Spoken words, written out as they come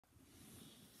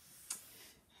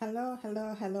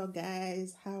Hello,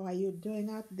 guys. How are you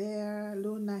doing out there?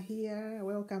 Luna here.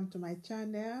 Welcome to my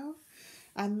channel.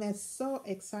 I'm so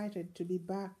excited to be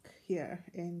back here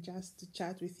and just to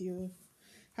chat with you.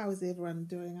 How is everyone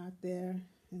doing out there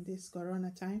in this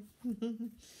Corona time?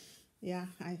 Yeah,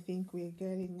 I think we're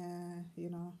getting,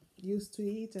 used to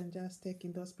it and just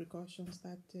taking those precautions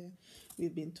that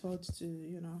we've been taught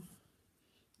to,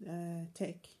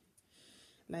 take,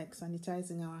 like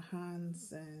sanitizing our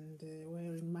hands and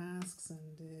wearing masks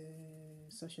and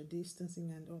social distancing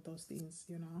and all those things.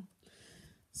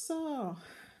 So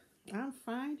I'm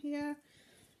fine here.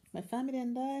 My family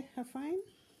and I are fine.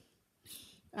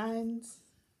 And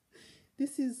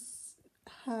this is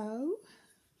how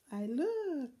I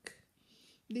look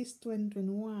this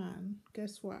 2021.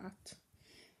 Guess what?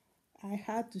 I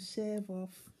had to shave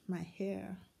off my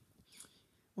hair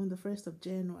on the 1st of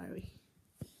January.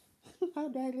 How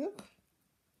do I look?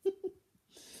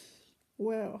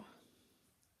 Well,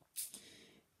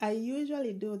 I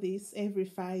usually do this every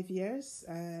 5 years,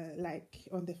 like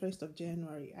on the 1st of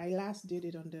January. I last did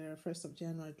it on the 1st of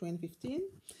January 2015,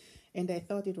 and I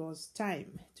thought it was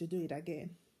time to do it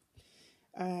again.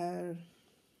 I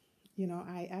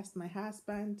asked my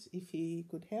husband if he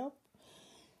could help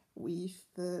with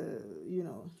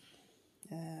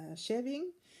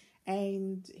shaving,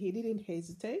 and he didn't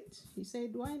hesitate. He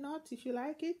said, why not? If you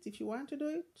like it, if you want to do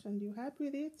it and you're happy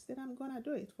with it, then I'm gonna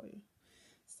do it for you.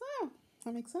 So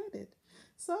I'm excited.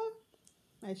 So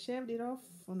I shaved it off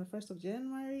on the 1st of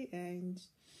January, and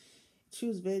it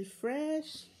feels very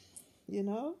fresh,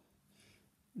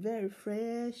 very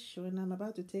fresh. When I'm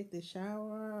about to take the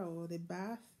shower or the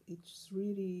bath, it's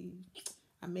really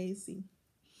amazing.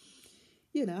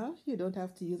 You don't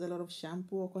have to use a lot of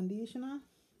shampoo or conditioner.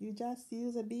 You just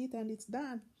use a bit and it's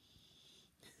done.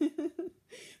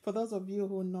 For those of you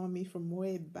who know me from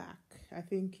way back, I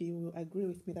think you will agree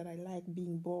with me that I like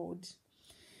being bored.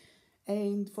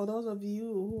 And for those of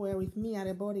you who were with me at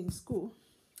a boarding school,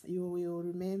 you will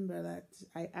remember that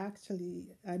I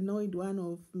actually annoyed one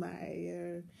of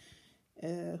my,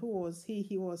 who was he?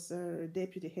 He was a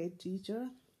deputy head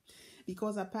teacher,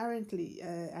 because apparently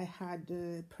I had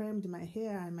permed my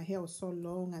hair, and my hair was so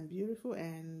long and beautiful,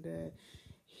 and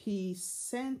he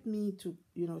sent me to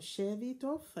shave it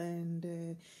off,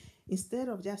 and instead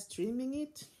of just trimming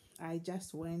it, I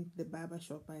just went to the barber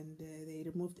shop and they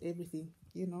removed everything,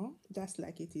 just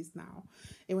like it is now.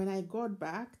 And when I got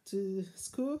back to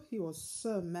school, he was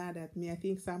so mad at me. I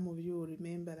think some of you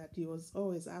remember that he was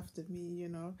always after me.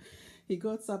 He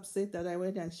got so upset that I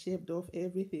went and shaved off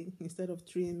everything instead of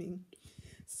trimming.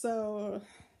 So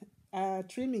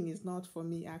trimming is not for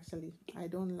me, actually. I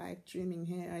don't like trimming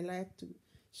hair. I like to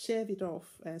shave it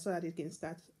off so that it can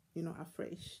start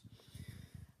afresh.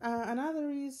 Another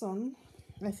reason,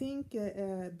 I think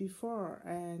before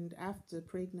and after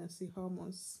pregnancy,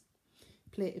 hormones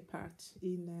play a part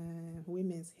in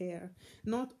women's hair.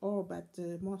 Not all, but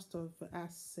most of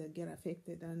us get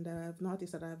affected, and I've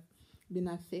noticed that I've been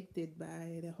affected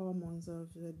by the hormones of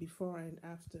before and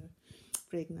after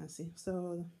pregnancy.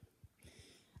 So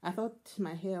I thought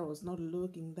my hair was not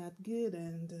looking that good,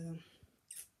 and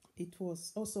it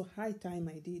was also high time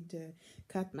I did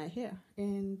cut my hair,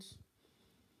 and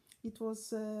it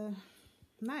was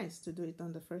nice to do it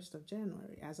on the 1st of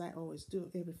January, as I always do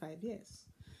every 5 years.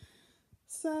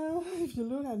 So if you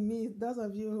look at me, those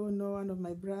of you who know one of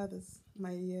my brothers,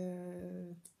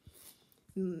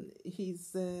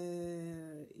 he's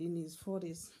in his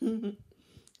 40s.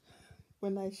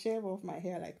 When I shave off my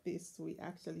hair like this, we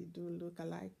actually do look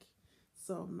alike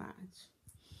so much.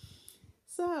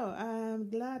 So I'm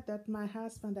glad that my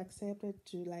husband accepted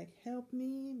to help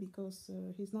me, because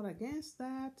he's not against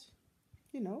that.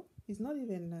 He's not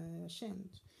even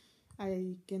ashamed.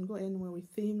 I can go anywhere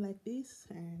with him like this,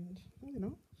 and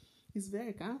he's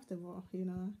very comfortable.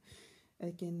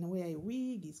 I can wear a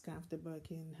wig, it's comfortable. I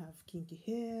can have kinky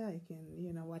hair, I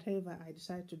can, whatever I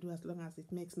decide to do, as long as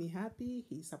it makes me happy,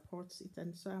 he supports it,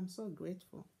 and so I'm so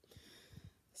grateful.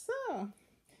 So,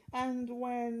 and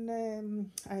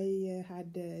when I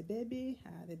had the baby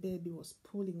was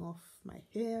pulling off my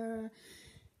hair.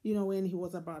 When he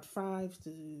was about 5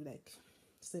 to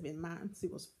 7 months, he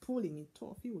was pulling it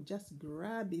off. He would just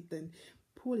grab it and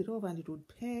pull it off, and it would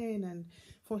pain. And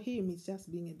for him, it's just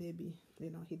being a baby.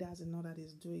 He doesn't know that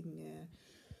he's doing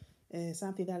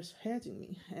something that's hurting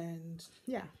me. And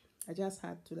yeah, I just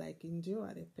had to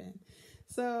endure the pain.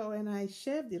 So when I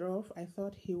shaved it off, I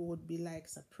thought he would be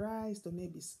surprised or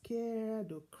maybe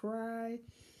scared or cry.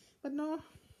 But no,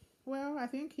 well, I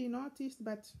think he noticed,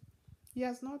 but he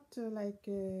has not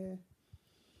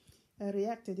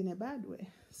reacted in a bad way.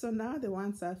 So now the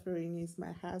one suffering is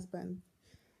my husband,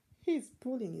 he's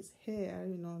pulling his hair,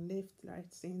 left,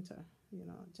 right, center,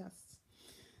 just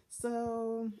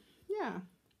so, yeah.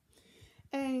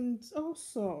 And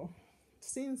also,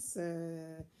 since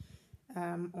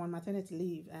I'm on maternity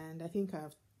leave, and I think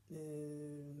I've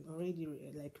already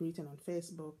like written on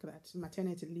Facebook that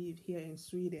maternity leave here in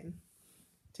Sweden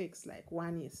takes like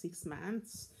 1 year, 6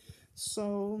 months.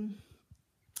 So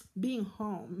being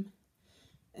home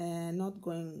and not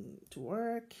going to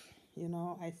work,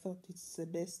 I thought it's the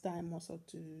best time also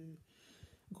to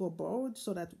go board,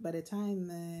 so that by the time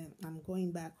I'm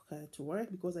going back to work,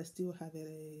 because I still have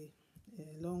a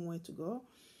long way to go,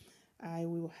 I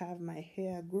will have my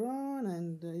hair grown,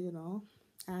 and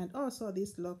and also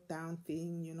this lockdown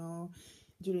thing,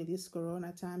 during this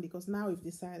corona time, because now we've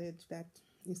decided that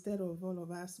instead of all of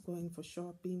us going for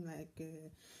shopping, like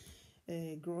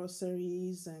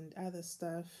groceries and other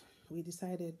stuff, we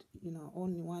decided,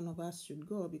 only one of us should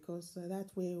go, because that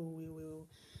way we will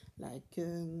like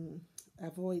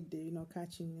avoid,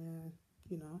 catching,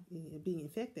 being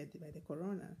infected by the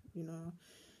corona,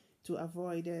 to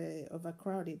avoid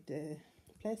overcrowded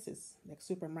places like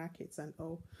supermarkets and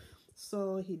all.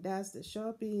 So he does the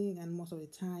shopping, and most of the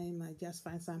time I just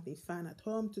find something fun at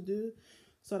home to do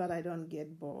so that I don't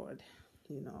get bored,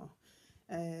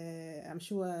 I'm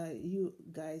sure you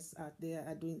guys out there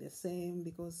are doing the same,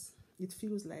 because it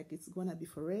feels like it's gonna be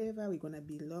forever. We're gonna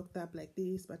be locked up like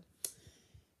this, but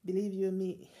believe you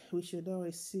me, we should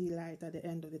always see light at the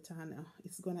end of the tunnel.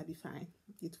 It's gonna be fine.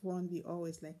 It won't be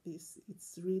always like this.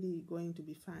 It's really going to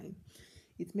be fine.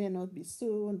 It may not be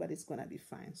soon, but it's gonna be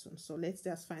fine soon. So let's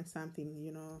just find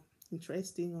something,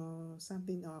 interesting, or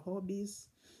something, our hobbies,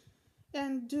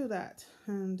 and do that.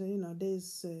 And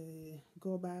days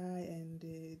go by, and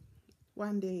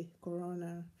one day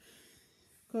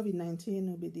COVID-19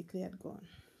 will be declared gone.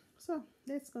 So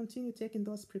let's continue taking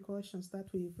those precautions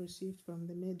that we've received from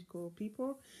the medical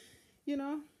people.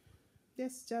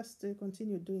 Let's just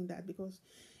continue doing that, because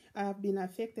I've been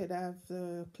affected. I have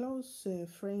close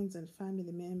friends and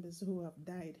family members who have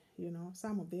died,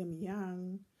 some of them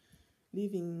young,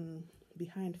 leaving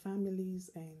behind families,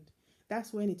 and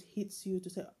that's when it hits you to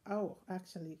say, oh,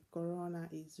 actually, corona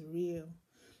is real.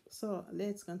 So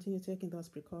let's continue taking those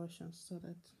precautions so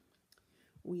that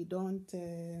we don't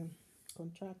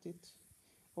contract it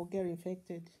or get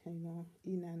infected,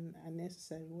 in an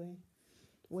unnecessary way.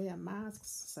 Wear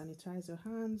masks, sanitize your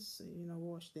hands,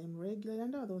 wash them regularly,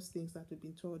 and all those things that we've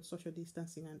been told, social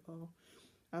distancing and all,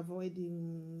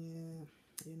 avoiding,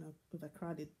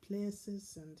 overcrowded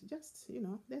places, and just,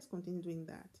 let's continue doing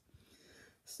that.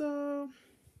 So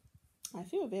I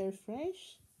feel very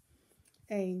fresh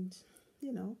and,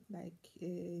 like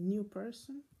a new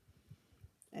person.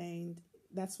 And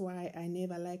that's why I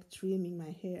never like trimming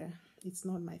my hair. It's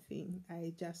not my thing.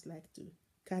 I just like to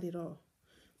cut it off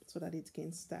so that it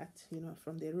can start,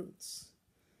 from the roots.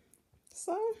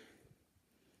 So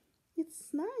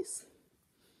it's nice.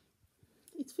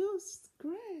 It feels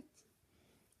great.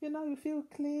 You feel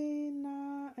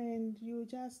cleaner, and you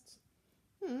just,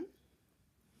 you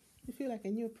feel like a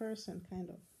new person, kind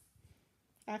of.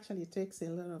 Actually, it takes a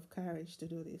lot of courage to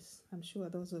do this. I'm sure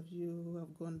those of you who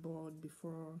have gone board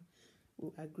before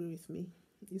will agree with me.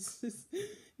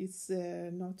 It's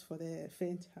not for the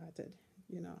faint-hearted,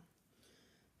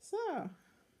 So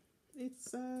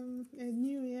it's a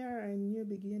new year, a new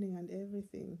beginning, and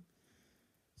everything.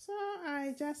 So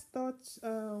I just thought,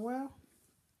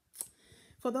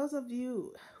 for those of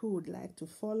you who would like to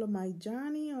follow my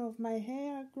journey of my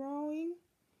hair growing,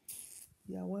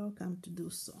 you're welcome to do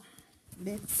so.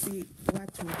 Let's see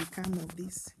what will become of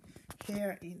this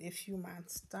hair in a few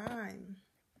months' time.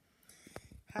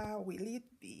 How will it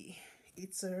be?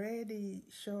 It's already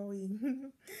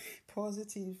showing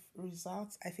positive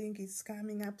results. I think it's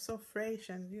coming up so fresh,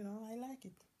 and I like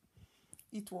it.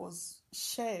 It was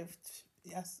shaved,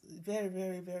 yes, very,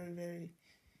 very, very, very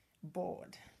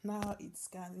bored. Now it's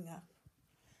coming up.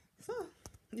 So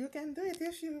you can do it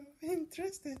if you're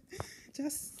interested.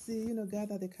 Just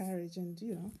gather the courage, and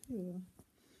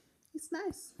it's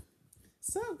nice.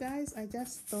 So guys, I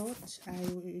just thought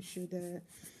I should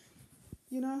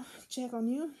check on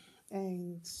you,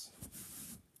 and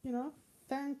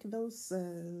thank those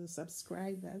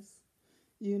subscribers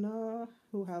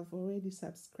who have already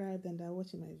subscribed and are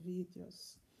watching my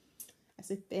videos. I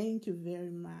say thank you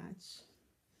very much.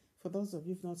 For those of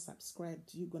you who've not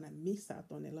subscribed, you're gonna miss out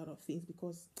on a lot of things,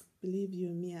 because believe you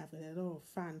me, I've got a lot of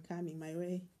fun coming my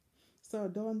way. So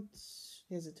don't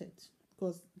hesitate,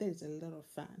 because there's a lot of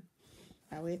fun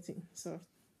awaiting. So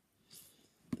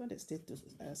don't hesitate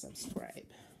to subscribe.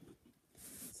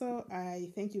 So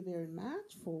I thank you very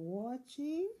much for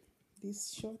watching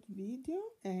this short video,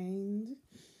 and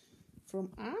from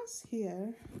us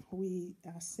here, we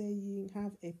are saying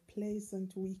have a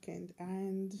pleasant weekend,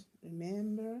 and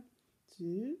remember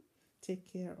to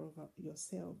take care of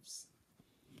yourselves.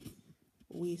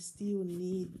 We still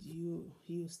need you.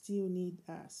 You still need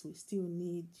us. We still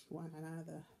need one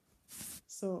another.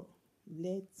 So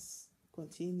let's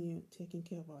continue taking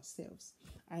care of ourselves.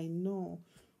 I know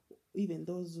even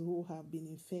those who have been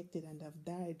infected and have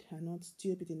died are not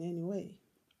stupid in any way.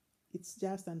 It's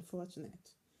just unfortunate.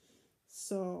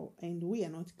 So, and we are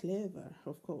not clever,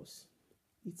 of course.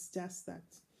 It's just that,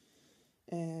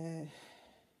 I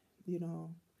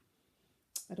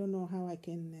don't know how I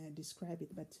can describe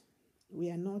it, but we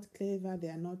are not clever. They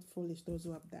are not foolish, those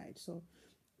who have died. So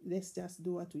let's just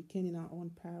do what we can in our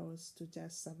own powers to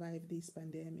just survive this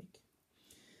pandemic.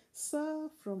 So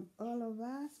from all of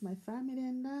us, my family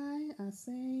and I are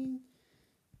saying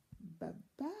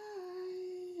bye-bye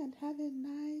and have a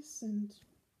nice and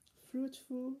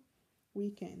fruitful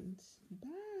weekend.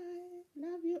 Bye.